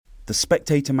The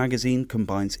Spectator magazine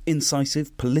combines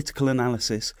incisive political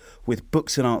analysis with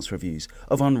books and arts reviews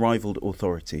of unrivalled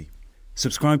authority.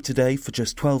 Subscribe today for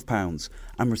just £12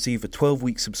 and receive a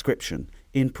 12-week subscription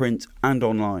in print and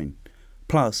online,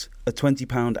 plus a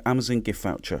 £20 Amazon gift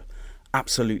voucher,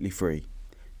 absolutely free.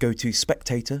 Go to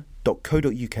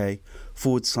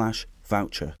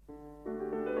spectator.co.uk/voucher.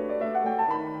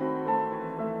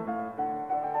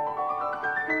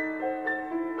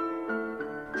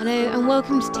 Hello and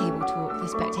welcome to Table Talk, the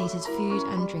Spectator's food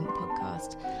and drink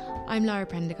podcast. I'm Lara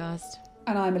Prendergast.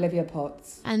 And I'm Olivia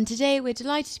Potts. And today we're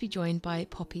delighted to be joined by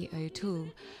Poppy O'Toole.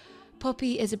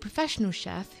 Poppy is a professional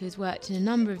chef who has worked in a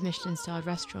number of Michelin-starred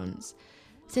restaurants.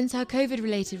 Since her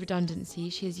COVID-related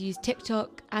redundancy, she has used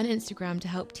TikTok and Instagram to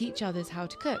help teach others how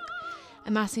to cook,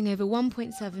 amassing over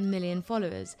 1.7 million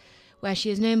followers, where she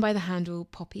is known by the handle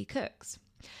Poppy Cooks.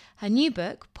 Her new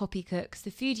book, Poppy Cooks,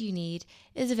 The Food You Need,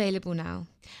 is available now.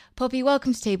 Poppy,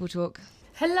 welcome to Table Talk.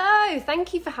 Hello,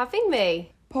 thank you for having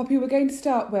me. Poppy, we're going to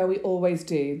start where we always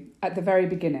do, at the very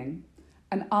beginning,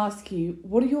 and ask you,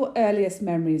 what are your earliest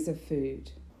memories of food?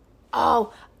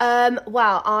 Well,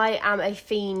 I am a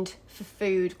fiend for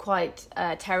food quite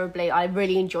terribly. I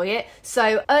really enjoy it.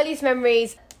 So, earliest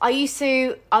memories, I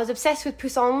was obsessed with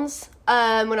poussins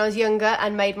when I was younger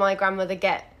and made my grandmother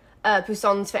get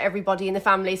poussins for everybody in the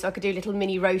family so I could do little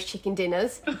mini roast chicken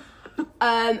dinners.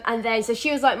 And then, so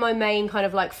she was like my main kind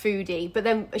of like foodie, but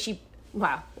then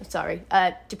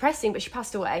depressing, but she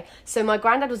passed away. So my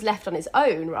granddad was left on his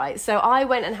own, right? So I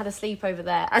went and had a sleep over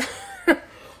there.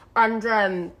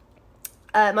 And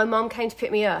my mum came to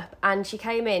pick me up, and she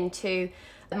came in to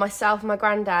myself and my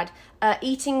granddad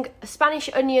eating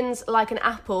Spanish onions like an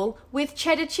apple with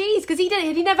cheddar cheese, because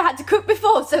he never had to cook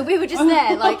before. So we were just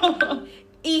there, like...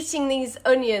 eating these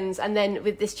onions and then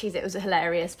with this cheese. It was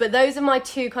hilarious. But those are my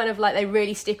two kind of like, they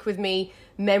really stick with me,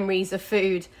 memories of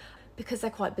food, because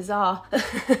they're quite bizarre.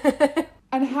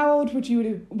 And how old would you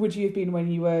have been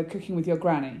when you were cooking with your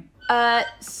granny?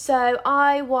 So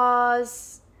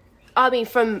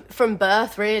from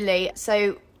birth really.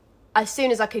 So as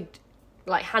soon as I could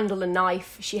like handle a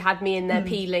knife, she had me in there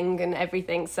peeling and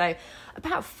everything. So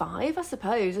about 5, I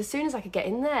suppose, as soon as I could get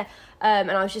in there.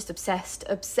 And I was just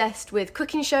obsessed with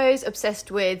cooking shows, obsessed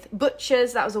with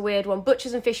butchers. That was a weird one.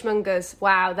 Butchers and fishmongers.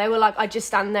 Wow. They were like, I'd just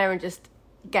stand there and just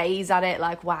gaze at it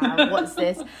like, wow, what's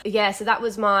this? Yeah. So that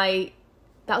was my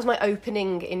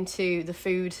opening into the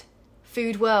food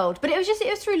world. But it was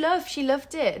through love. She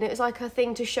loved it. And it was like her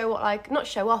thing to show not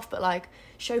show off, but like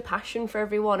show passion for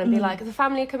everyone and be like, the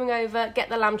family are coming over, get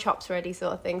the lamb chops ready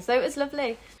sort of thing. So it was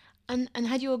lovely. And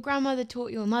had your grandmother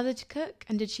taught your mother to cook?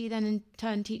 And did she then in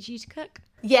turn teach you to cook?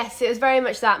 Yes, it was very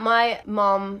much that. My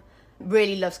mum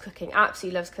really loves cooking,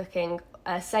 absolutely loves cooking.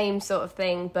 Same sort of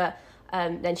thing, but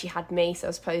then she had me, so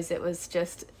I suppose it was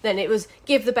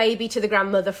give the baby to the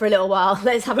grandmother for a little while,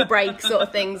 let's have a break sort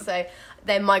of thing. So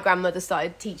then my grandmother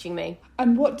started teaching me.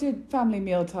 And what did family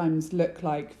meal times look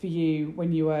like for you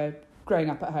when you were growing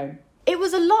up at home? It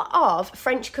was a lot of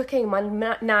French cooking. My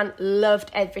nan loved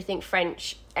everything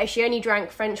French. She only drank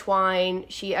French wine.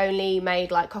 She only made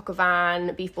like coq au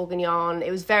vin, beef bourguignon. It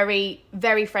was very,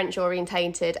 very French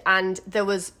orientated. And there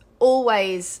was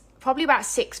always probably about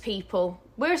 6 people.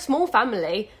 We're a small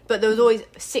family, but there was always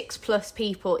 6+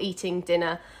 people eating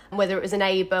dinner. Whether it was a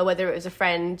neighbour, whether it was a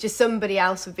friend, just somebody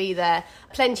else would be there.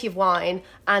 Plenty of wine,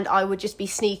 and I would just be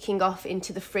sneaking off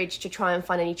into the fridge to try and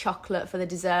find any chocolate for the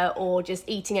dessert or just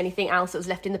eating anything else that was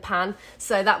left in the pan.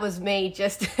 So that was me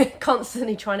just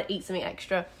constantly trying to eat something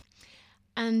extra.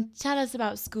 And tell us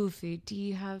about school food. Do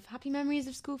you have happy memories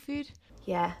of school food?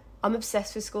 Yeah, I'm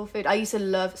obsessed with school food. I used to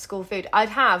love school food. I'd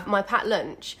have my packed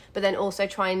lunch, but then also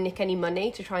try and nick any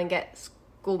money to try and get school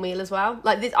meal as well.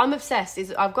 Like this, I'm obsessed.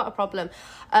 I've got a problem.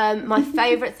 My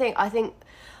favourite thing, I think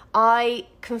I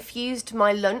confused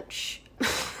my lunch.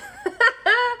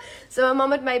 So my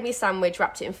mum had made me a sandwich,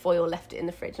 wrapped it in foil, left it in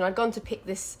the fridge, and I'd gone to pick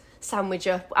this sandwich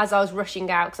up as I was rushing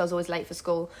out because I was always late for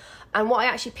school. And what I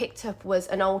actually picked up was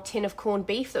an old tin of corned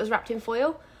beef that was wrapped in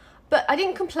foil. But I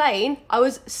didn't complain. I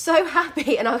was so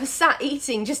happy, and I was sat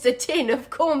eating just a tin of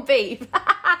corned beef.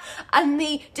 And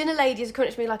the dinner lady was coming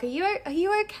up to me like, are you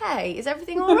okay? Is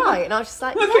everything all right? And I was just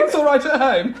like, Everything's all right at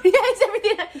home. Yeah,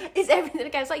 is everything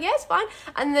okay? I was like, yeah, it's fine.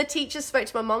 And the teacher spoke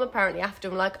to my mum apparently after,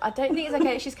 and like, I don't think it's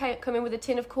okay that she's come in with a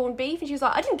tin of corned beef. And she was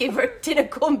like, I didn't give her a tin of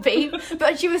corned beef.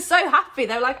 But she was so happy.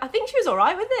 They were like, I think she was all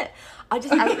right with it. I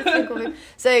just ate the tin of corned beef.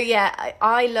 So yeah,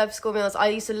 I love school meals. I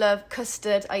used to love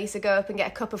custard. I used to go up and get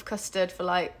a cup of custard for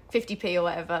like 50p or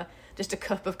whatever. Just a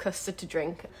cup of custard to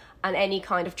drink. And any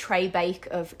kind of tray bake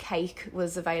of cake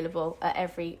was available at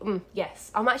every...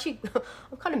 yes, I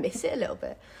kind of miss it a little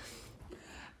bit.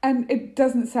 And it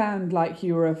doesn't sound like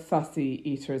you were a fussy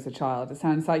eater as a child. It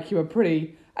sounds like you were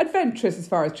pretty adventurous as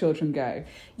far as children go.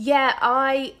 Yeah,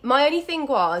 my only thing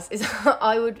is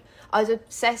I was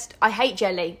obsessed. I hate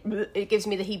jelly. It gives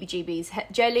me the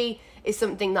heebie-jeebies. Jelly is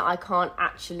something that I can't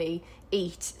actually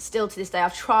eat still to this day.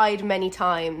 I've tried many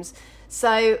times.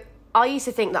 So I used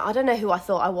to think that, I don't know who I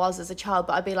thought I was as a child,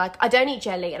 but I'd be like, I don't eat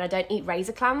jelly and I don't eat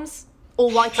razor clams or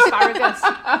white asparagus.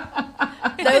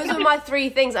 Those were my three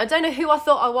things. I don't know who I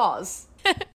thought I was.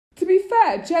 To be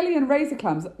fair, jelly and razor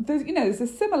clams, there's a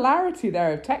similarity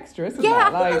there of texture, isn't there?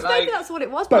 Yeah, maybe that's what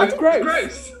it was. Both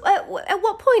gross. At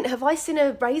what point have I seen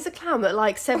a razor clam at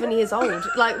like 7 years old?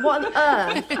 Like, what on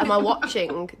earth am I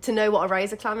watching to know what a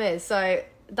razor clam is? So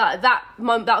that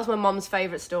was my mum's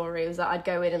favourite story, was that I'd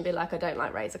go in and be like, I don't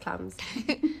like razor clams.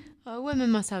 Oh, women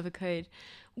must have a code.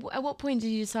 At what point did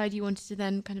you decide you wanted to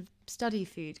then kind of study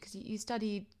food? Because you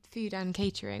studied food and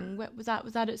catering. Was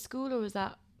that at school or was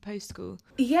that post-school?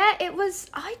 Yeah, it was.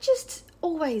 I just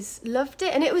always loved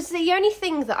it, and it was the only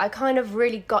thing that I kind of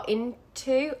really got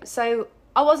into. So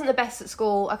I wasn't the best at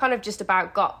school. I kind of just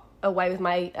about got away with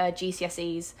my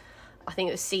GCSEs. I think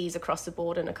it was C's across the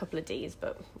board and a couple of D's,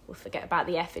 but we'll forget about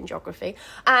the F in geography.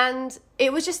 And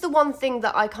it was just the one thing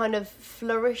that I kind of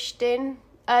flourished in.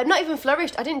 Not even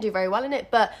flourished, I didn't do very well in it,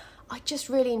 but I just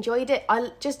really enjoyed it.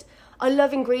 I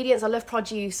love ingredients, I love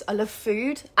produce, I love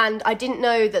food, and I didn't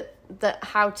know that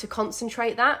how to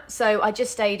concentrate that. So I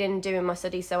just stayed in doing my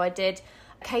studies. So I did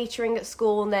catering at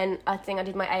school, and then I think I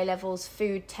did my A-levels,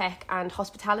 food, tech and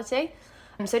hospitality.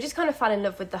 So I just kind of fell in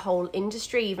love with the whole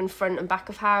industry, even front and back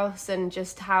of house, and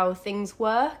just how things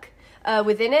work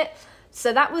within it.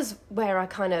 So that was where I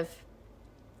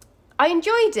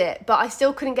enjoyed it, but I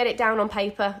still couldn't get it down on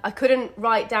paper. I couldn't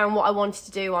write down what I wanted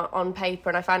to do on paper,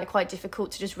 and I found it quite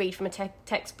difficult to just read from a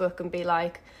textbook and be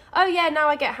like, oh yeah, now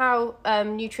I get how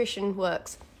nutrition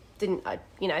works.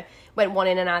 Went one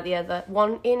in and out the other,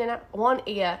 one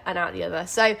ear and out the other.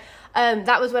 So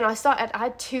that was when I started. I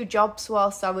had 2 jobs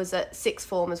whilst I was at sixth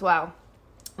form as well.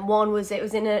 One was, it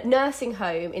was in a nursing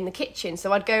home in the kitchen,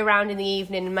 so I'd go around in the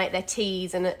evening and make their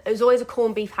teas, and it was always a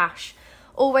corned beef hash.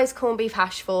 Always corned beef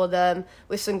hash for them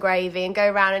with some gravy, and go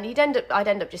around, and I'd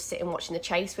end up just sitting watching the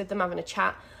chase with them, having a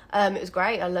chat. It was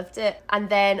great, I loved it. And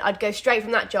then I'd go straight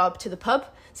from that job to the pub.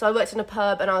 So I worked in a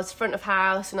pub, and I was front of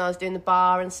house, and I was doing the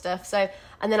bar and stuff. So,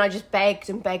 and then I just begged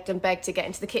and begged and begged to get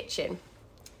into the kitchen.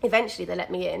 Eventually they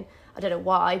let me in. I don't know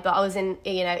why, but I was in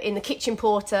the kitchen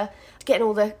porter, getting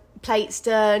all the plates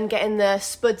done, getting the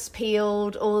spuds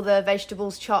peeled, all the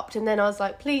vegetables chopped, and then I was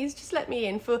like, please just let me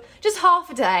in for just half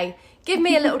a day. Give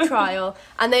me a little trial.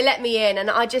 And they let me in, and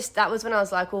that was when I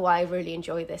was like, oh, I really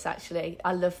enjoy this, actually.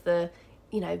 I love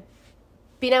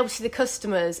being able to see the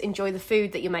customers enjoy the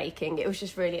food that you're making. It was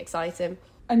just really exciting.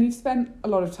 And you've spent a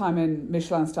lot of time in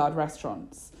Michelin-starred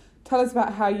restaurants. Tell us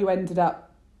about how you ended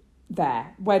up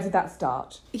there. Where did that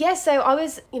start? Yeah, so I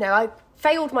was, I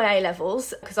failed my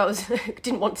A-levels because I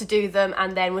didn't want to do them,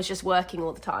 and then was just working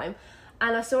all the time.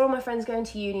 And I saw all my friends going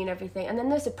to uni and everything, and then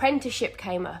this apprenticeship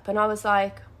came up, and I was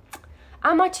like,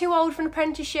 am I too old for an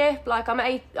apprenticeship? Like,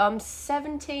 I'm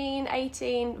 17,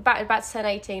 18, about to turn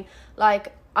 18.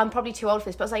 Like, I'm probably too old for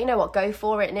this. But I was like, you know what, go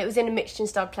for it. And it was in a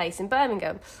Michelin-starred place in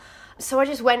Birmingham. So I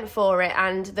just went for it,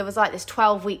 and there was like this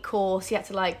 12-week course. You had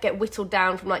to like get whittled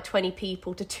down from like 20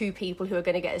 people to 2 people who were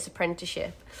going to get this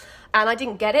apprenticeship. And I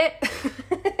didn't get it.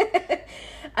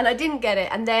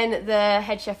 And then the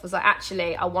head chef was like,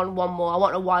 actually, I want one more. I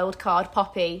want a wild card.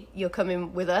 Poppy, you're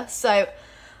coming with us. So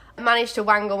I managed to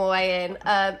wangle my way in,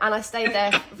 and I stayed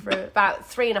there for about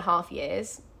 3.5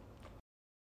 years.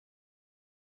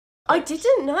 I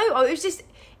didn't know.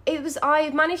 I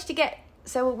managed to get,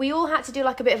 so we all had to do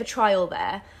like a bit of a trial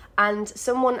there, and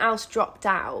someone else dropped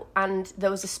out, and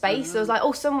there was a space. Mm-hmm. There was like,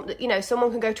 oh,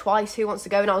 someone can go twice. Who wants to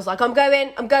go? And I was like, I'm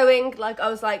going. Like, I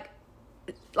was like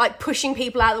pushing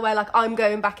people out of the way, like, I'm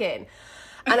going back in.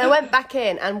 And I went back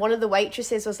in, and one of the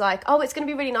waitresses was like, oh, it's going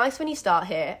to be really nice when you start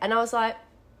here. And I was like,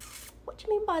 what do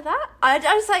you mean by that? I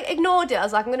just like ignored it. I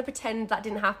was like, I'm going to pretend that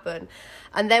didn't happen.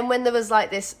 And then when there was like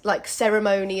this like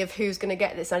ceremony of who's going to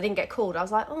get this, and I didn't get called, I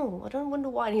was like, oh, I don't wonder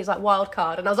why. And he was like, wild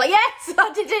card. And I was like, yes,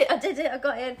 I did it, I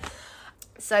got in.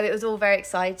 So it was all very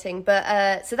exciting.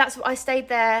 But so that's what I stayed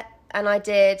there, and I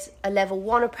did a level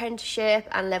 1 apprenticeship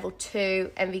and level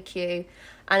 2 MVQ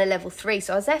and a level 3.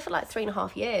 So I was there for like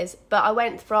 3.5 years. But I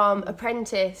went from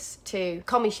apprentice to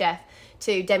commis chef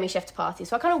to demi chef de partie.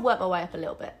 So I kind of worked my way up a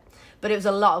little bit. But it was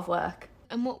a lot of work.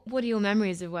 And what are your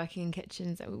memories of working in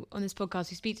kitchens? On this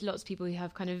podcast, we speak to lots of people who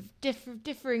have kind of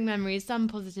differing memories, some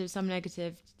positive, some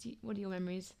negative. What are your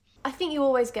memories? I think you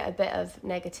always get a bit of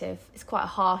negative. It's quite a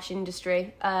harsh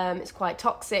industry. It's quite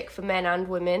toxic for men and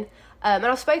women. And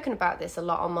I've spoken about this a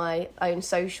lot on my own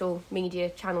social media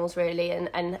channels, really,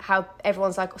 and how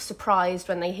everyone's like surprised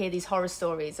when they hear these horror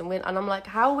stories. And I'm like,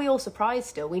 how are we all surprised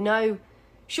still?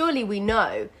 Surely we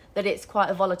know that it's quite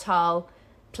a volatile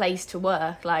place to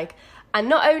work. Like, and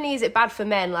not only is it bad for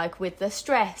men, like with the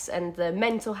stress and the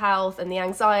mental health and the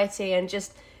anxiety and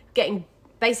just getting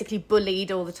basically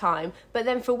bullied all the time, but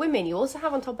then for women you also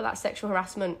have on top of that sexual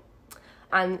harassment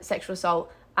and sexual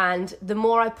assault. And the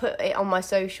more I put it on my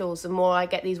socials, the more I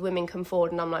get these women come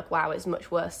forward, and I'm like, wow, it's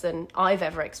much worse than I've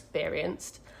ever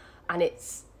experienced. And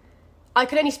I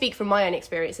can only speak from my own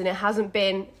experience, and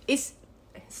it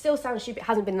still sounds stupid, it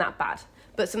hasn't been that bad,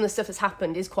 but some of the stuff that's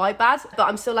happened is quite bad. But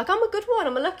I'm still like, I'm a good one,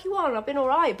 I'm a lucky one, I've been all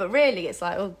right. But really it's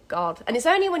like, oh God. And it's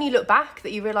only when you look back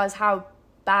that you realise how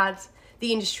bad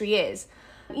the industry is.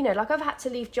 You know, like I've had to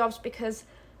leave jobs because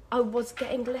I was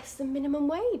getting less than minimum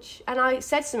wage. And I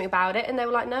said something about it and they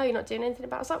were like, no, you're not doing anything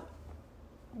about it. I was like,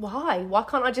 why? Why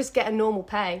can't I just get a normal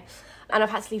pay? And I've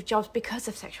had to leave jobs because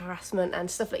of sexual harassment and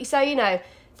stuff like that. So, you know,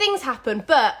 things happen,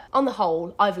 but on the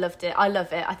whole, I've loved it. I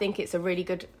love it. I think it's a really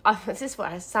good... This is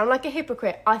what I sound like a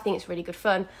hypocrite. I think it's really good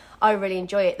fun. I really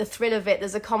enjoy it. The thrill of it,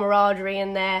 there's a camaraderie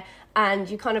in there, and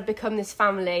you kind of become this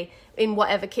family in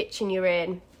whatever kitchen you're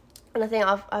in. And I think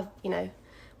I've you know,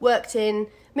 worked in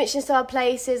Michelin-star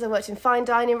places, I've worked in fine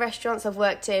dining restaurants, I've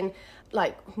worked in,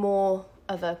 like, more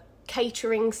of a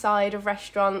catering side of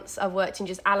restaurants, I've worked in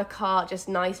just a la carte, just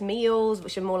nice meals,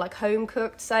 which are more like home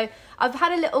cooked. So I've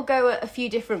had a little go at a few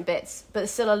different bits, but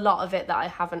there's still a lot of it that I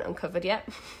haven't uncovered yet.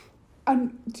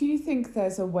 And do you think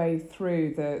there's a way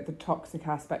through the toxic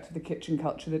aspect of the kitchen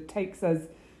culture that takes us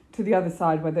to the other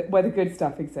side where the good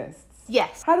stuff exists?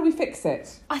 Yes. How do we fix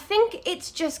it? I think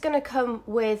it's just going to come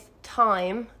with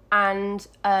time and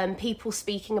people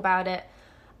speaking about it.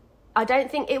 I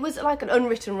don't think it was like an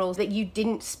unwritten rule that you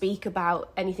didn't speak about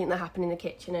anything that happened in the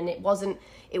kitchen, and it was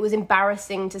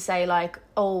embarrassing to say like,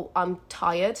 oh, I'm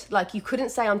tired. Like, you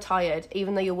couldn't say I'm tired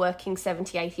even though you're working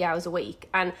 70, 80 hours a week.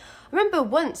 And I remember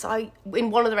once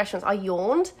in one of the restaurants I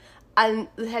yawned and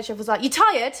the head chef was like, "You're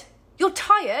tired? You're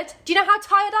tired? Do you know how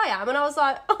tired I am?" And I was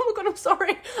like, "Oh my God, I'm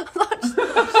sorry."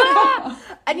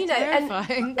 And you know,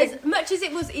 Terrifying. and as much as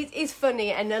it is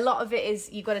funny, and a lot of it is,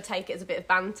 you've got to take it as a bit of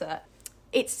banter.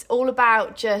 It's all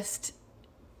about just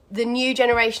the new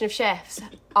generation of chefs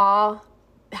are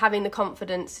having the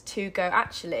confidence to go,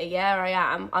 actually,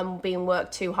 yeah, I'm being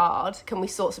worked too hard. Can we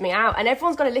sort something out? And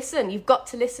everyone's got to listen. You've got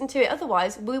to listen to it.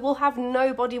 Otherwise, we will have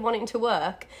nobody wanting to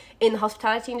work in the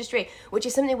hospitality industry, which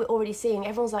is something we're already seeing.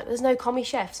 Everyone's like, there's no commie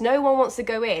chefs. No one wants to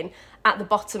go in at the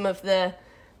bottom of the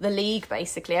league,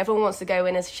 basically. Everyone wants to go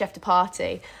in as a chef de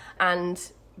partie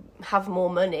and have more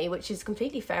money, which is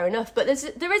completely fair enough. But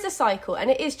there is a cycle, and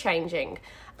it is changing.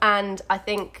 And I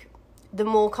think the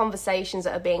more conversations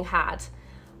that are being had,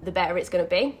 the better it's going to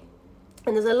be.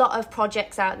 And there's a lot of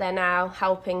projects out there now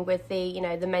helping with the, you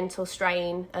know, the mental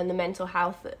strain and the mental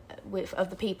health of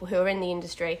the people who are in the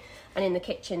industry and in the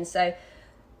kitchen. So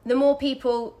the more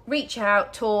people reach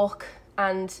out, talk,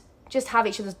 and just have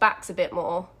each other's backs a bit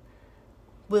more,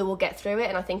 we will get through it,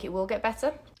 and I think it will get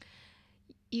better.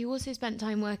 You also spent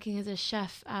time working as a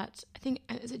chef at, I think,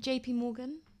 is it JP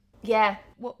Morgan? Yeah.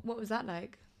 What was that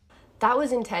like? That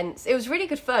was intense. It was really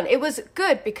good fun. It was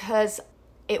good because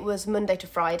it was Monday to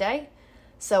Friday,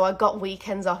 so I got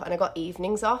weekends off and I got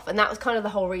evenings off, and that was kind of the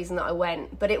whole reason that I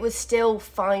went. But it was still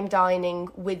fine dining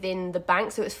within the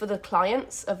bank, so it was for the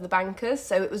clients of the bankers.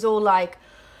 So it was all like,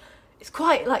 it's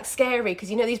quite like scary because,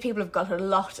 you know, these people have got a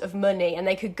lot of money and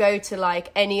they could go to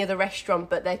like any other restaurant,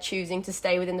 but they're choosing to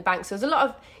stay within the bank. So there's a lot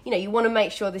of, you know, you want to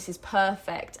make sure this is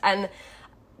perfect. And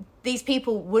these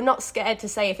people were not scared to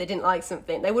say if they didn't like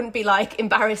something. They wouldn't be like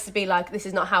embarrassed to be like, this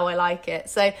is not how I like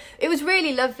it. So it was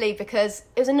really lovely because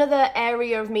it was another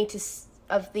area of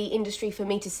the industry for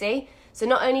me to see. So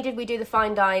not only did we do the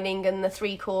fine dining and the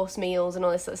 3-course meals and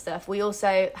all this sort of stuff, we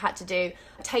also had to do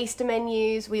taster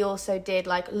menus. We also did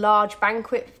like large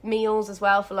banquet meals as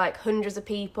well for like hundreds of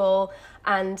people.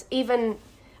 And even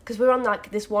because we were on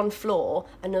like this one floor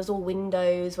and there was all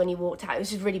windows when you walked out, it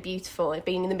was just really beautiful,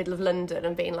 being in the middle of London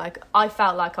and being like, I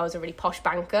felt like I was a really posh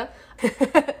banker.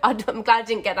 I'm glad I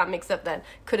didn't get that mixed up then.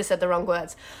 Could have said the wrong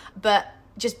words. But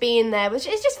just being there, it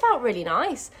just felt really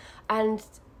nice. And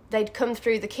they'd come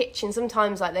through the kitchen.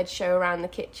 Sometimes like they'd show around the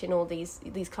kitchen, all these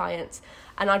clients,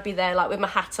 and I'd be there like with my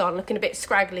hat on, looking a bit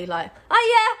scraggly, like,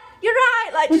 oh yeah, you're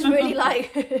right, like just really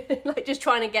like like just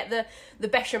trying to get the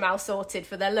bechamel sorted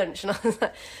for their lunch. And I was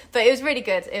like, but it was really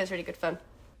good. It was really good fun.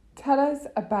 Tell us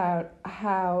about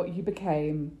how you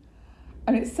became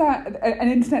And it's an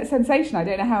internet sensation. I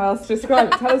don't know how else to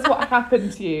describe it. Tell us what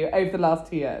happened to you over the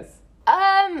last 2 years.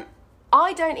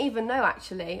 I don't even know,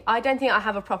 actually. I don't think I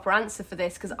have a proper answer for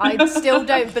this because I still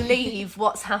don't believe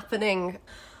what's happening.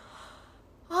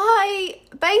 I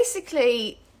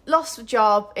basically lost a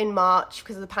job in March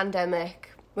because of the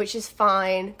pandemic, which is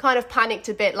fine. Kind of panicked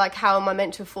a bit, like, how am I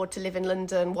meant to afford to live in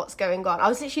London? What's going on? I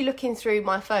was literally looking through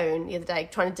my phone the other day,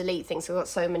 trying to delete things, so I've got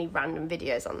so many random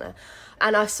videos on there.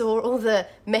 And I saw all the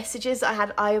messages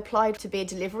I applied to be a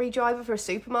delivery driver for a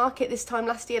supermarket this time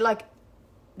last year. Like,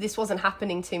 this wasn't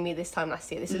happening to me this time last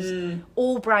year. This was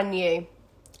all brand new.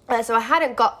 So I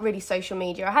hadn't got really social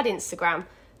media. I had Instagram,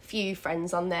 few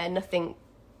friends on there, nothing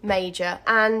major.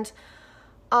 And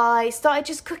I started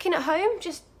just cooking at home.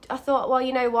 I thought, well,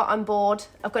 you know what, I'm bored.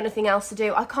 I've got nothing else to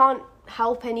do. I can't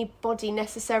help anybody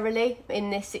necessarily in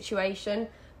this situation,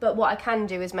 but what I can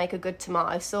do is make a good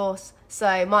tomato sauce.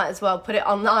 So might as well put it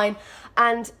online.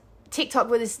 And TikTok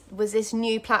was this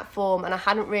new platform, and I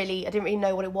didn't really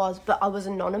know what it was, but I was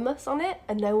anonymous on it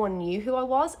and no one knew who I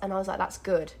was. And I was like, that's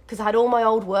good, because I had all my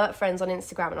old work friends on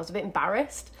Instagram and I was a bit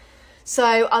embarrassed. So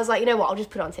I was like, you know what, I'll just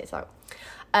put it on TikTok.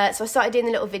 So I started doing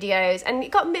the little videos and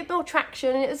it got a bit more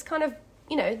traction, and it was kind of,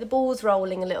 you know, the ball's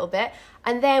rolling a little bit.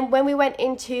 And then when we went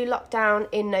into lockdown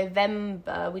in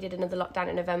November, we did another lockdown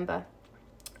in November,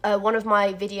 one of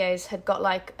my videos had got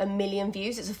like 1 million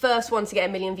views. It's the first one to get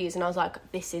 1 million views, and I was like,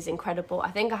 this is incredible. I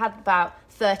think I had about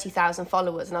 30,000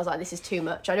 followers, and I was like, this is too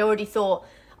much. I'd already thought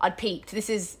I'd peaked. This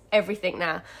is everything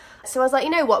now. So I was like, you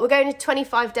know what, we're going to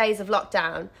 25 days of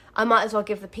lockdown. I might as well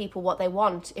give the people what they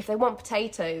want. If they want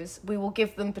potatoes, we will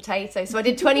give them potatoes. So I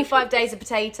did 25 days of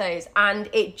potatoes, and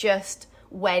it just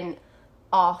went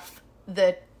off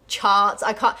the charts.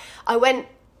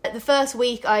 The first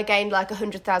week I gained like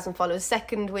 100,000 followers.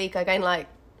 Second week I gained like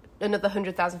another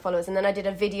 100,000 followers. And then I did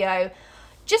a video,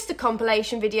 just a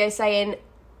compilation video saying,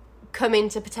 come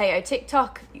into Potato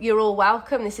TikTok. You're all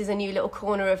welcome. This is a new little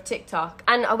corner of TikTok.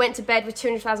 And I went to bed with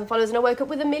 200,000 followers and I woke up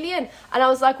with 1 million. And I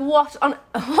was like, what on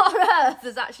earth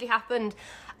has actually happened?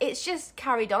 It's just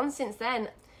carried on since then.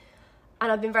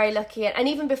 And I've been very lucky. And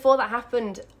even before that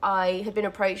happened, I had been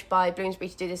approached by Bloomsbury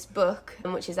to do this book,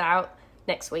 which is out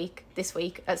this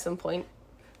week at some point,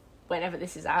 whenever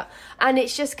this is out. And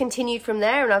it's just continued from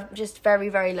there, and I'm just very,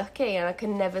 very lucky, and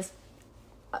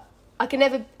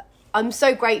I'm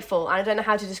so grateful, and I don't know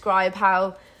how to describe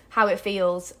how it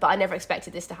feels, but I never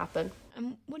expected this to happen.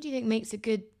 And what do you think makes a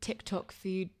good TikTok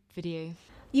food video?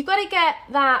 You've got to get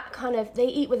that kind of, they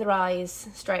eat with their eyes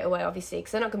straight away, obviously,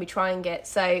 because they're not going to be trying it.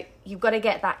 So you've got to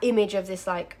get that image of this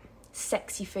like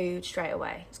sexy food straight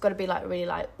away. It's got to be like really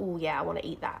like, oh yeah, I want to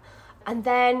eat that. And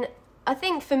then I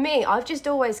think for me, I've just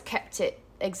always kept it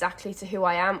exactly to who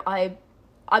I am. I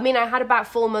mean, I had about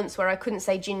 4 months where I couldn't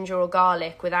say ginger or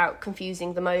garlic without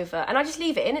confusing them over. And I just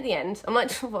leave it in at the end. I'm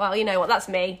like, well, you know what, that's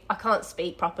me. I can't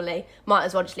speak properly. Might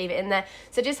as well just leave it in there.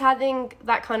 So just having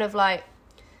that kind of like,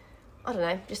 I don't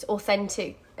know, just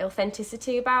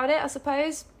authenticity about it, I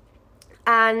suppose.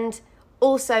 And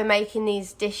also making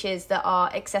these dishes that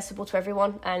are accessible to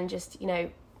everyone and just, you know,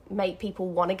 make people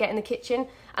want to get in the kitchen.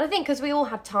 And I think because we all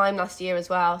had time last year as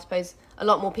well, I suppose a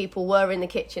lot more people were in the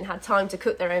kitchen, had time to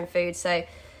cook their own food, so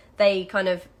they kind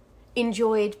of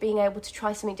enjoyed being able to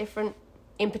try something different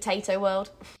in potato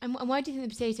world. And why do you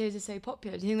think the potatoes are so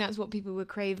popular? Do you think that's what people were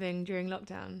craving during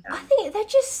lockdown? I think they're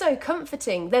just so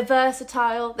comforting. They're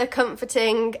versatile, they're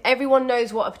comforting, everyone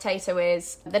knows what a potato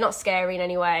is, they're not scary in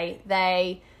any way,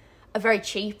 they are very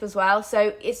cheap as well,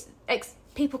 so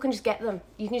people can just get them.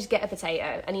 You can just get a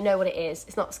potato and you know what it is.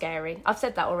 It's not scary. I've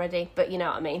said that already, but you know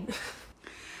what I mean.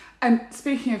 And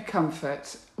speaking of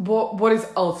comfort, what is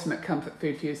ultimate comfort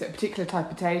food for you? Is it a particular type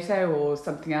of potato or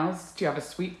something else? Do you have a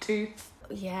sweet tooth?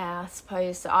 Yeah, I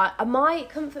suppose. My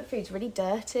comfort food's really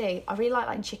dirty. I really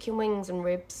like chicken wings and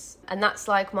ribs. And that's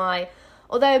like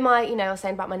although I was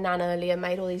saying about my nan earlier,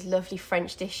 made all these lovely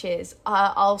French dishes,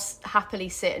 I'll happily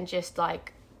sit and just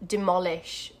like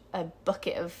demolish a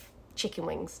bucket of chicken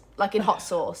wings, like in hot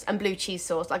sauce and blue cheese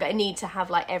sauce. Like I need to have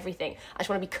like everything. I just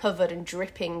want to be covered and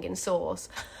dripping in sauce.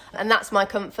 And that's my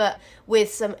comfort.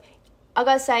 With some, I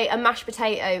gotta say, a mashed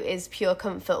potato is pure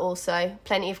comfort also.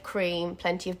 Plenty of cream,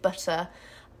 plenty of butter,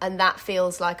 and that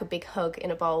feels like a big hug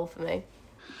in a bowl for me.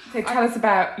 So tell us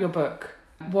about your book.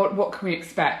 What can we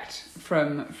expect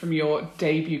from your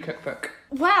debut cookbook?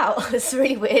 Wow, it's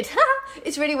really weird.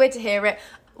 It's really weird to hear it.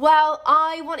 Well,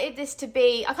 I kind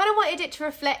of wanted it to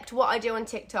reflect what I do on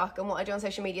TikTok and what I do on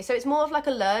social media. So it's more of like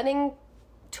a learning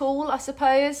tool, I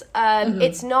suppose.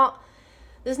 It's not,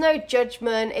 there's no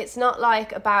judgment. It's not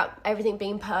like about everything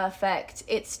being perfect.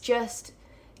 It's just,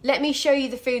 let me show you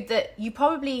the food that you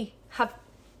probably have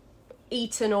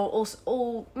eaten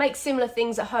or make similar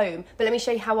things at home, but let me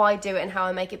show you how I do it and how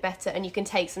I make it better, and you can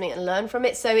take something and learn from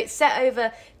it. So it's set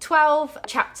over 12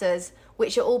 chapters,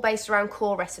 which are all based around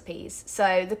core recipes.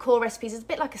 So the core recipes is a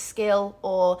bit like a skill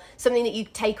or something that you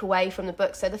take away from the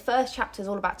book. So the first chapter is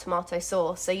all about tomato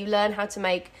sauce. So you learn how to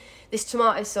make this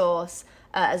tomato sauce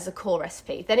as a core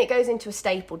recipe. Then it goes into a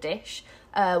staple dish,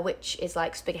 which is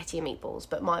like spaghetti and meatballs,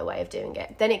 but my way of doing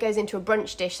it. Then it goes into a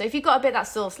brunch dish. So if you've got a bit of that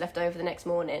sauce left over the next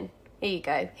morning, here you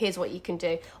go. Here's what you can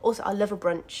do. Also, I love a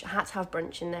brunch. I had to have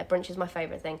brunch in there. Brunch is my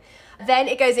favourite thing. Then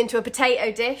it goes into a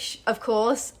potato dish, of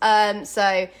course.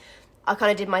 So I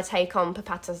kind of did my take on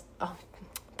patatas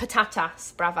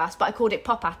bravas, but I called it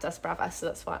popatas bravas, so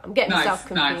that's why I'm getting myself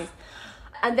confused. Nice.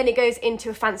 And then it goes into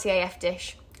a fancy AF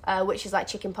dish, which is like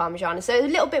chicken parmigiana. So a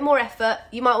little bit more effort.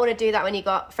 You might want to do that when you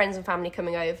got friends and family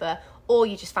coming over, or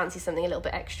you just fancy something a little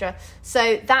bit extra.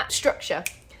 So that structure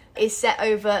is set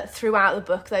over throughout the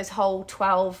book, those whole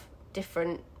 12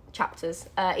 different chapters,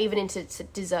 even into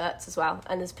desserts as well.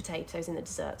 And there's potatoes in the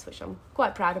desserts, which I'm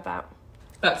quite proud about.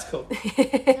 That's cool.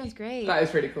 Sounds great. That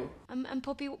is really cool. And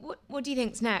Poppy, what do you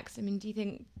think's next? I mean, do you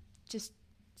think just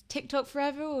TikTok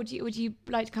forever, or would you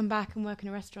like to come back and work in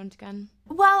a restaurant again?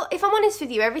 Well, if I'm honest with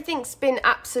you, everything's been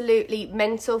absolutely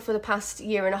mental for the past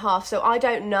year and a half, so I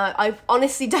don't know. I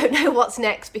honestly don't know what's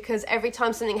next, because every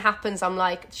time something happens, I'm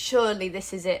like, surely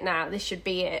this is it now. This should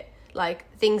be it. Like,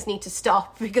 things need to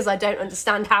stop because I don't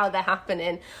understand how they're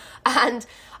happening. And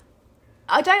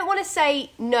I don't want to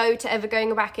say no to ever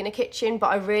going back in a kitchen, but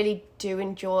I really do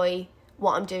enjoy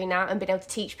what I'm doing now and being able to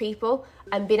teach people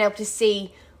and being able to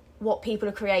see what people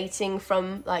are creating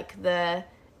from like the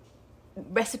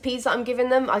recipes that I'm giving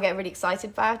them. I get really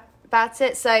excited about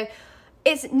it. So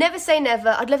it's never say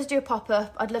never. I'd love to do a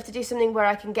pop-up. I'd love to do something where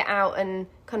I can get out and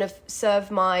kind of serve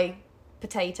my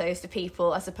potatoes to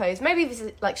people, I suppose. Maybe if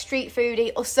it's like street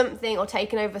foodie or something, or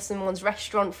taking over someone's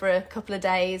restaurant for a couple of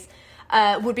days.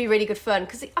 Would be really good fun,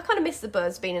 because I kind of miss the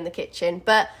buzz being in the kitchen,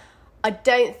 but I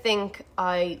don't think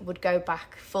I would go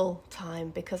back full time,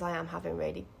 because I am having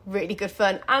really, really good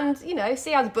fun. And, you know,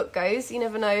 see how the book goes. You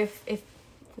never know if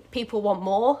people want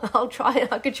more.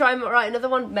 I could try and write another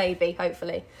one, maybe,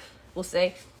 hopefully. We'll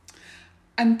see.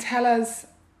 And tell us,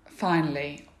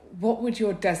 finally, what would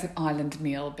your desert island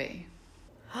meal be?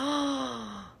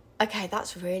 Okay,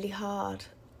 that's really hard.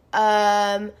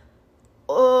 Oh,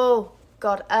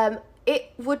 God.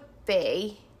 It would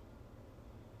be...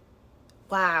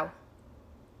 Wow.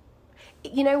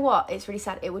 You know what? It's really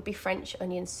sad. It would be French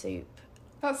onion soup.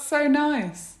 That's so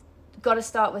nice. Got to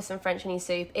start with some French onion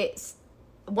soup. It's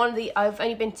I've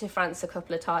only been to France a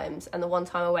couple of times, and the one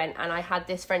time I went and I had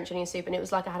this French onion soup, and it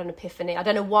was like I had an epiphany. I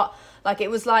don't know what, like it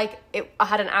was like I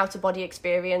had an out of body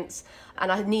experience,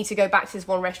 and I need to go back to this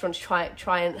one restaurant to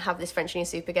try and have this French onion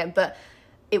soup again. But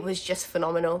it was just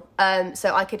phenomenal.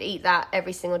 So I could eat that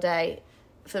every single day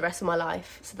for the rest of my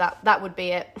life. So that would be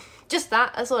it. Just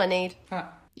that's all I need.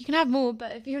 You can have more,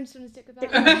 but if you just want to stick with that.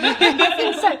 I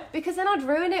think so, because then I'd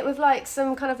ruin it with like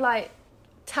some kind of like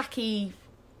tacky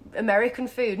American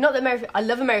food. Not that I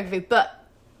love American food, but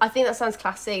I think that sounds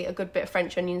classy. A good bit of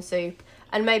French onion soup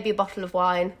and maybe a bottle of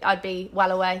wine. I'd be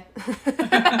well away.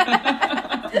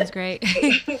 That's great.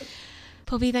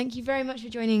 Poppy, thank you very much for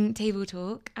joining Table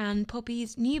Talk. And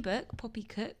Poppy's new book, Poppy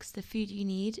Cooks, The Food You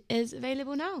Need, is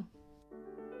available now.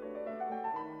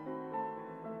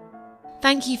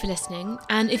 Thank you for listening,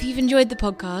 and if you've enjoyed the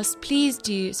podcast, please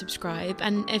do subscribe,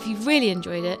 and if you've really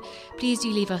enjoyed it, please do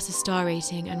leave us a star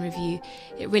rating and review.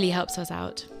 It really helps us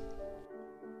out.